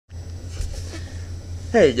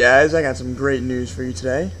Hey guys, I got some great news for you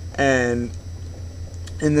today, and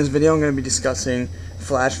in this video I'm going to be discussing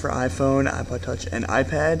Flash for iPhone, iPod Touch, and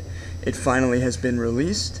iPad. It finally has been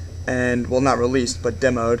released, and, well, not released, but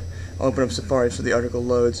demoed. I'll open up Safari so the article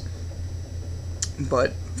loads.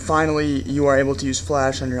 But finally you are able to use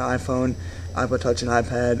Flash on your iPhone, iPod Touch, and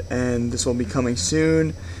iPad, and this will be coming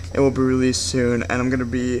soon. It will be released soon, and I'm going to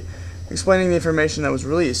be explaining the information that was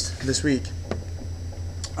released this week.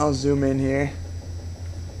 I'll zoom in here.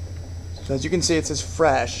 So as you can see, it says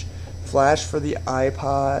Flash for the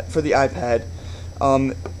iPad.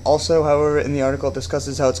 Also, however, in the article it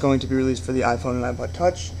discusses how it's going to be released for the iPhone and iPod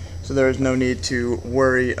Touch, so there is no need to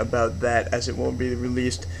worry about that as it will be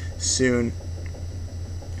released soon.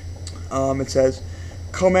 It says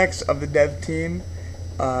Comex of the dev team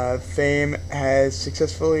fame has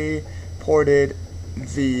successfully ported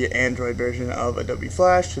the Android version of Adobe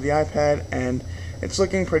Flash to the iPad, and it's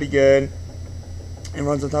looking pretty good. It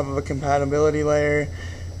runs on top of a compatibility layer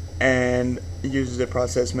and uses a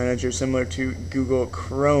process manager similar to Google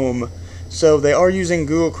Chrome. So they are using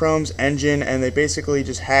Google Chrome's engine, and they basically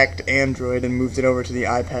just hacked Android and moved it over to the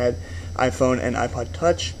iPad, iPhone, and iPod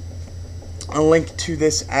Touch. A link to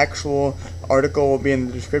this actual article will be in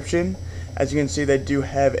the description. As you can see, they do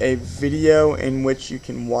have a video in which you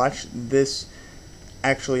can watch this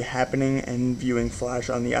actually happening and viewing Flash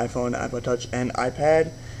on the iPhone, iPod Touch, and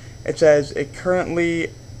iPad. It says it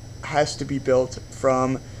currently has to be built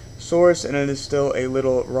from source, and it is still a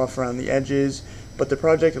little rough around the edges, but the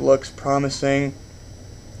project looks promising,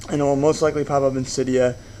 and it will most likely pop up in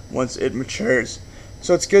Cydia once it matures.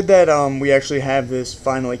 So it's good that we actually have this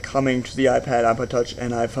finally coming to the iPad, iPod Touch,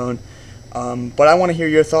 and iPhone. But I want to hear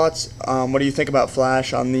your thoughts. What do you think about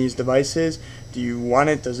Flash on these devices? Do you want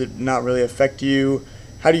it? Does it not really affect you?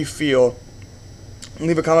 How do you feel?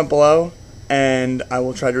 Leave a comment below, and I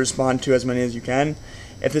will try to respond to as many as you can.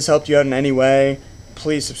 If this helped you out in any way,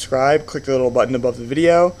 please subscribe. Click the little button above the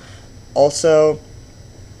video. Also,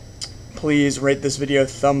 please rate this video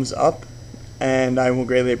thumbs up, and I will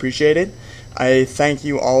greatly appreciate it. I thank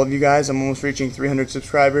you, all of you guys. I'm almost reaching 300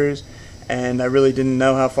 subscribers, and I really didn't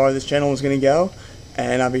know how far this channel was going to go,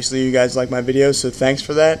 and obviously you guys like my videos, so thanks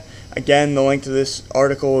for that. Again, the link to this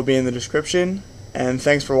article will be in the description, and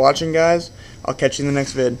thanks for watching, guys. I'll catch you in the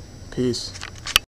next vid. Peace.